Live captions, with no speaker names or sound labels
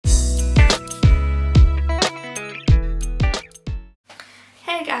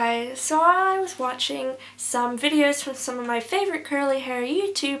Hey guys, so while I was watching some videos from some of my favorite curly hair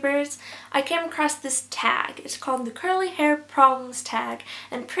YouTubers, I came across this tag. It's called the Curly Hair Problems tag,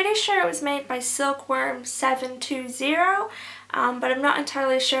 and pretty sure it was made by Silkworm720, but I'm not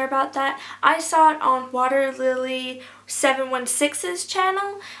entirely sure about that. I saw it on Waterlily716's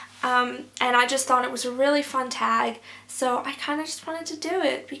channel, and I just thought it was a really fun tag, so I kind of just wanted to do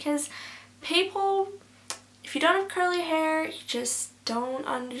it because people, if you don't have curly hair, you just don't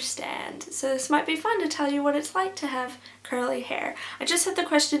understand. So this might be fun to tell you what it's like to have curly hair. I just have the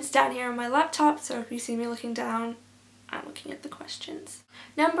questions down here on my laptop, so if you see me looking down, I'm looking at the questions.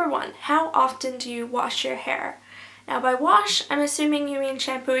 Number 1, how often do you wash your hair? Now by wash, I'm assuming you mean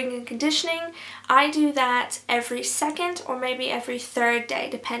shampooing and conditioning. I do that every second or maybe every third day,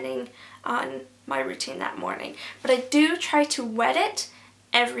 depending on my routine that morning. But I do try to wet it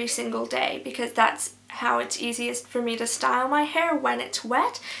every single day because that's how it's easiest for me to style my hair when it's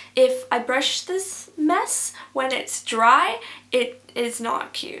wet. If I brush this mess when it's dry, it is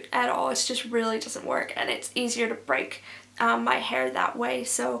not cute at all. It just really doesn't work, and it's easier to break my hair that way,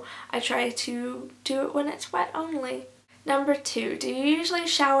 so I try to do it when it's wet only. Number 2, do you usually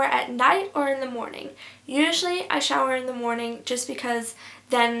shower at night or in the morning? Usually I shower in the morning just because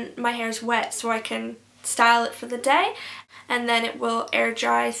then my hair's wet so I can style it for the day, and then it will air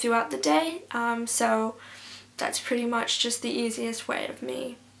dry throughout the day, so that's pretty much just the easiest way of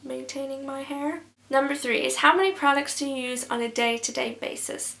me maintaining my hair. Number 3 is how many products do you use on a day-to-day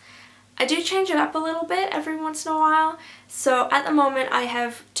basis? I do change it up a little bit every once in a while, so at the moment I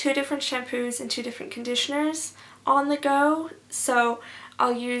have 2 different shampoos and 2 different conditioners on the go, so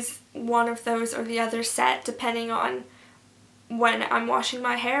I'll use one of those or the other set depending on when I'm washing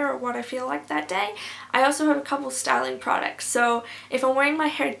my hair or what I feel like that day. I also have a couple styling products, so if I'm wearing my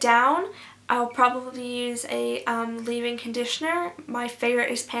hair down, I'll probably use a leave-in conditioner. My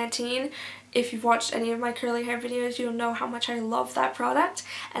favorite is Pantene. If you've watched any of my curly hair videos, you'll know how much I love that product,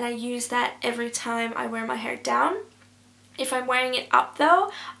 and I use that every time I wear my hair down. If I'm wearing it up though,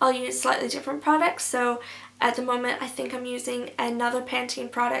 I'll use slightly different products. So at the moment I think I'm using another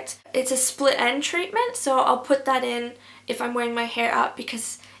Pantene product. It's a split end treatment, so I'll put that in if I'm wearing my hair up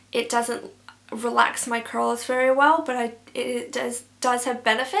because it doesn't relax my curls very well, but it does have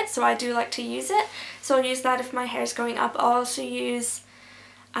benefits, so I do like to use it. So I'll use that if my hair is going up. I'll also use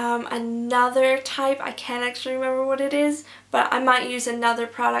another type, I can't actually remember what it is, but I might use another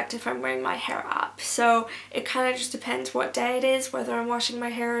product if I'm wearing my hair up. So it kind of just depends what day it is, whether I'm washing my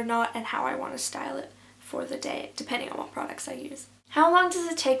hair or not, and how I want to style it for the day, depending on what products I use. How long does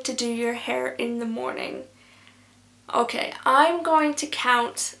it take to do your hair in the morning? Okay, I'm going to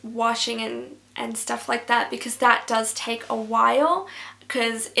count washing and stuff like that because that does take a while,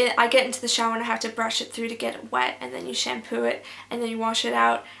 because I get into the shower and I have to brush it through to get it wet, and then you shampoo it and then you wash it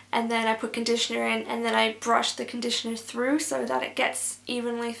out, and then I put conditioner in, and then I brush the conditioner through so that it gets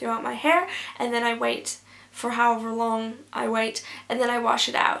evenly throughout my hair, and then I wait for however long I wait, and then I wash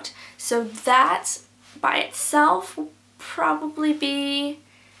it out. So that by itself will probably be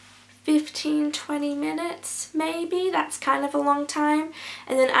 15-20 minutes maybe. That's kind of a long time.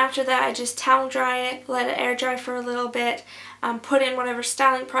 And then after that I just towel dry it, let it air dry for a little bit, put in whatever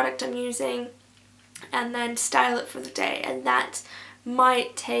styling product I'm using, and then style it for the day, and that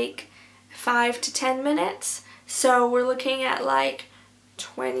might take 5 to 10 minutes. So we're looking at like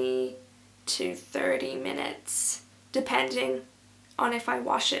 20 to 30 minutes depending on if I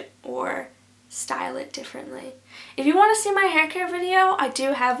wash it or style it differently. If you want to see my hair care video, I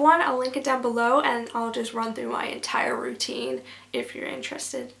do have one. I'll link it down below, and I'll just run through my entire routine. If you're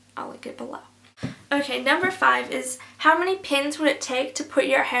interested, I'll link it below. Okay, number 5 is how many pins would it take to put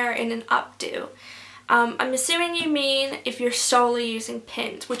your hair in an updo? I'm assuming you mean if you're solely using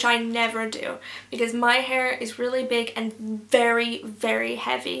pins, which I never do because my hair is really big and very, very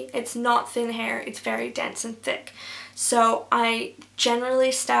heavy. It's not thin hair, it's very dense and thick. So I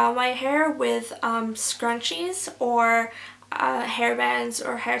generally style my hair with scrunchies or hair bands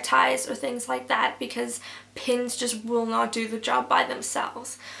or hair ties or things like that because pins just will not do the job by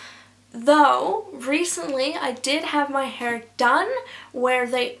themselves. Though recently I did have my hair done where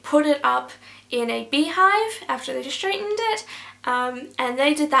they put it up in a beehive after they straightened it, and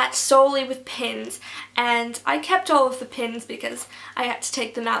they did that solely with pins, and I kept all of the pins because I had to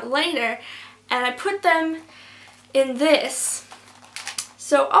take them out later, and I put them in this.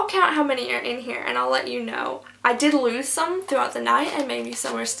 So I'll count how many are in here and I'll let you know. I did lose some throughout the night and maybe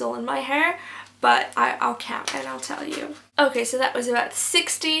some are still in my hair, but I'll count and I'll tell you. Okay, so that was about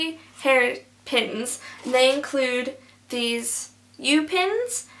 60 hair pins, and they include these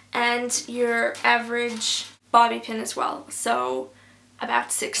U-pins and your average bobby pin as well. So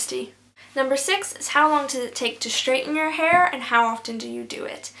About 60. Number 6 is how long does it take to straighten your hair and how often do you do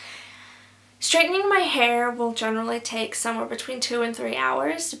it? Straightening my hair will generally take somewhere between 2 and 3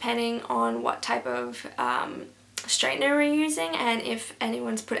 hours depending on what type of straightener we're using and if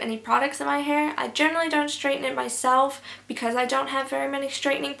anyone's put any products in my hair. I generally don't straighten it myself because I don't have very many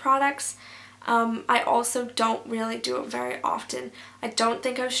straightening products. I also don't really do it very often. I don't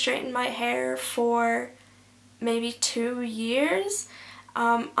think I've straightened my hair for maybe 2 years.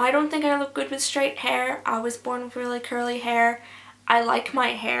 I don't think I look good with straight hair. I was born with really curly hair. I like my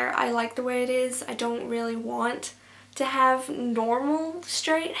hair. I like the way it is. I don't really want to have normal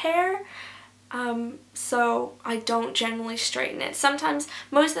straight hair. So I don't generally straighten it. Sometimes,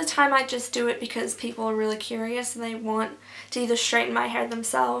 most of the time I just do it because people are really curious and they want to either straighten my hair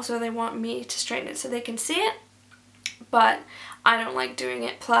themselves or they want me to straighten it so they can see it. But I don't like doing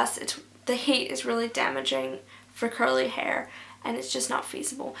it. Plus, the heat is really damaging for curly hair and it's just not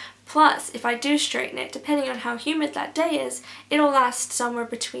feasible. Plus, if I do straighten it, depending on how humid that day is, it'll last somewhere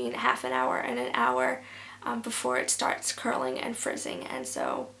between half an hour and an hour before it starts curling and frizzing, and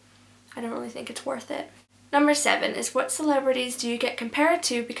so I don't really think it's worth it. Number 7 is what celebrities do you get compared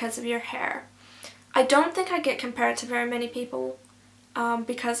to because of your hair? I don't think I get compared to very many people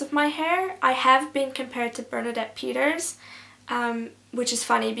because of my hair. I have been compared to Bernadette Peters, which is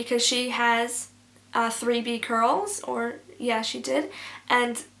funny because she has 3B curls, or yeah, she did,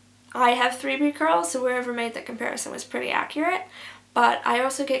 and I have 3B curls, so whoever made that comparison was pretty accurate. But I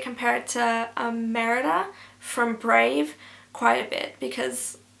also get compared to Merida from Brave quite a bit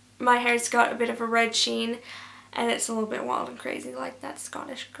because my hair's got a bit of a red sheen and it's a little bit wild and crazy like that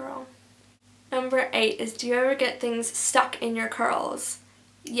Scottish girl. Number 8 is, do you ever get things stuck in your curls?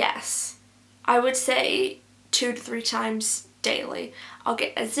 Yes. I would say 2 to 3 times daily. I'll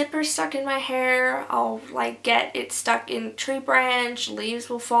get a zipper stuck in my hair, I'll like get it stuck in a tree branch, leaves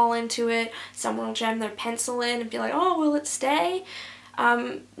will fall into it, someone will jam their pencil in and be like, oh, will it stay?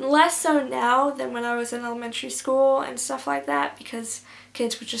 Less so now than when I was in elementary school and stuff like that because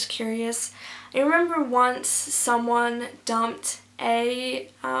kids were just curious. I remember once someone dumped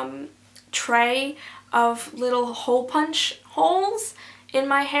a tray of little hole punch holes in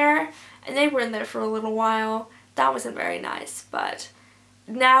my hair and they were in there for a little while. That wasn't very nice, but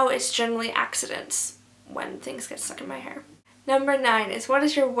now it's generally accidents when things get stuck in my hair. Number 9 is, what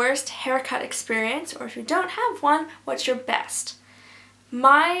is your worst haircut experience, or if you don't have one, what's your best?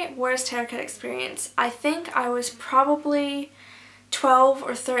 My worst haircut experience, I think I was probably 12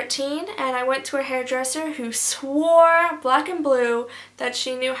 or 13 and I went to a hairdresser who swore black and blue that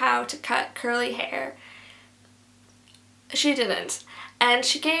she knew how to cut curly hair. She didn't. And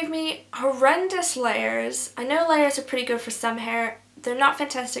she gave me horrendous layers. I know layers are pretty good for some hair. They're not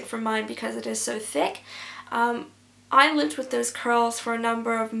fantastic for mine because it is so thick. I lived with those curls for a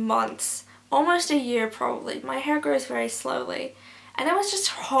number of months, almost a year probably. My hair grows very slowly. And it was just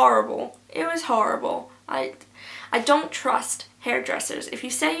horrible. It was horrible. I don't trust hairdressers. If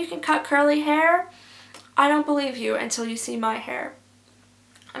you say you can cut curly hair, I don't believe you until you see my hair.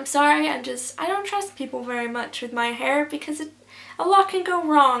 I'm sorry, I don't trust people very much with my hair because a lot can go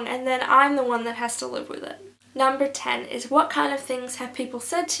wrong and then I'm the one that has to live with it. Number 10 is, what kind of things have people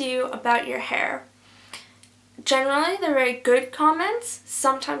said to you about your hair? Generally, they're very good comments.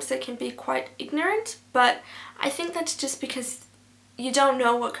 Sometimes they can be quite ignorant, but I think that's just because you don't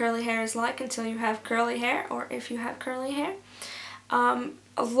know what curly hair is like until you have curly hair, or if you have curly hair.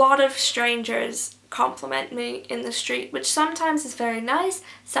 A lot of strangers compliment me in the street, which sometimes is very nice,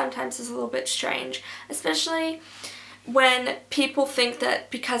 sometimes is a little bit strange, especially when people think that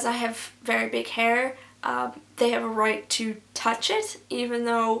because I have very big hair, they have a right to touch it, even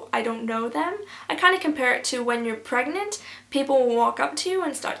though I don't know them. I kind of compare it to when you're pregnant, people will walk up to you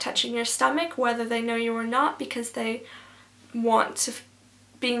and start touching your stomach, whether they know you or not, because they want to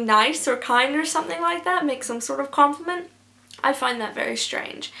be nice or kind or something like that, make some sort of compliment. I find that very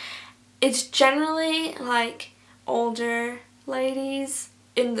strange. It's generally like older ladies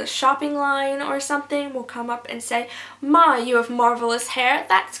in the shopping line or something will come up and say, "My, you have marvelous hair.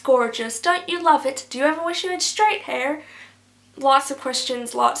 That's gorgeous. Don't you love it? Do you ever wish you had straight hair?" Lots of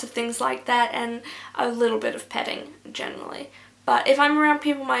questions, lots of things like that, and a little bit of petting generally. But if I'm around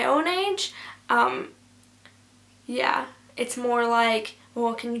people my own age, yeah, it's more like,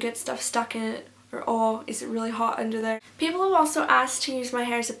 "Well, can you get stuff stuck in it?" Or, "Oh, is it really hot under there?" People have also asked to use my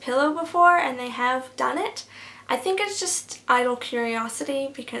hair as a pillow before, and they have done it. I think it's just idle curiosity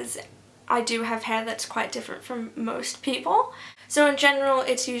because I do have hair that's quite different from most people. So in general,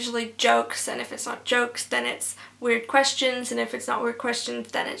 it's usually jokes, and if it's not jokes, then it's weird questions, and if it's not weird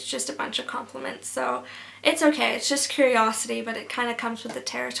questions, then it's just a bunch of compliments. So it's okay, it's just curiosity, but it kind of comes with the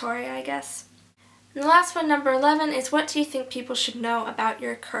territory, I guess. And the last one, number 11, is what do you think people should know about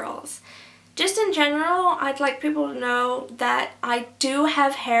your curls? Just in general, I'd like people to know that I do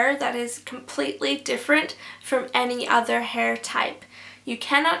have hair that is completely different from any other hair type. You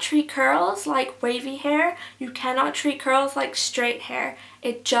cannot treat curls like wavy hair. You cannot treat curls like straight hair.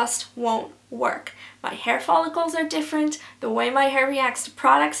 It just won't work. My hair follicles are different, the way my hair reacts to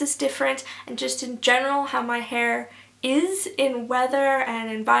products is different, and just in general how my hair is in weather and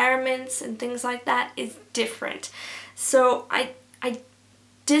environments and things like that is different. So I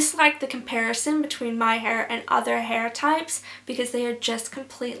dislike the comparison between my hair and other hair types because they are just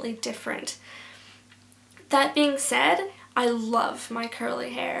completely different. That being said, I love my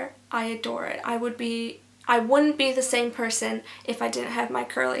curly hair. I adore it. I wouldn't be the same person if I didn't have my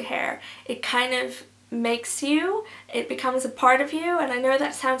curly hair. It kind of makes you, it becomes a part of you, and I know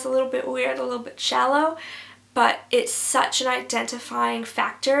that sounds a little bit weird, a little bit shallow, but it's such an identifying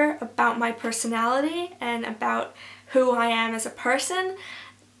factor about my personality and about who I am as a person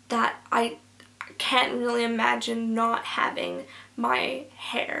that I can't really imagine not having my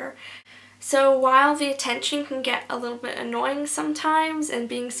hair. So while the attention can get a little bit annoying sometimes and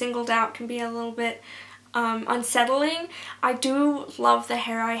being singled out can be a little bit unsettling, I do love the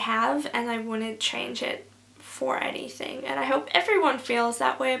hair I have and I wouldn't change it for anything. And I hope everyone feels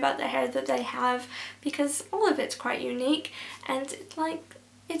that way about the hair that they have because all of it's quite unique and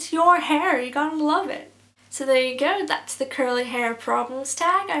it's your hair, you gotta love it. So there you go, that's the curly hair problems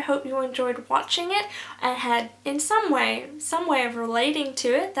tag. I hope you enjoyed watching it and had in some way of relating to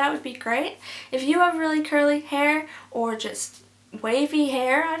it. That would be great. If you have really curly hair or just wavy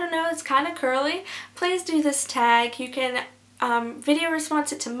hair, I don't know, it's kind of curly, please do this tag. You can video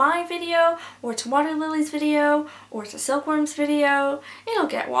response it to my video or to Water Lily's video or to Silkworm's video. It'll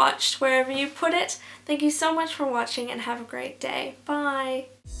get watched wherever you put it. Thank you so much for watching and have a great day. Bye!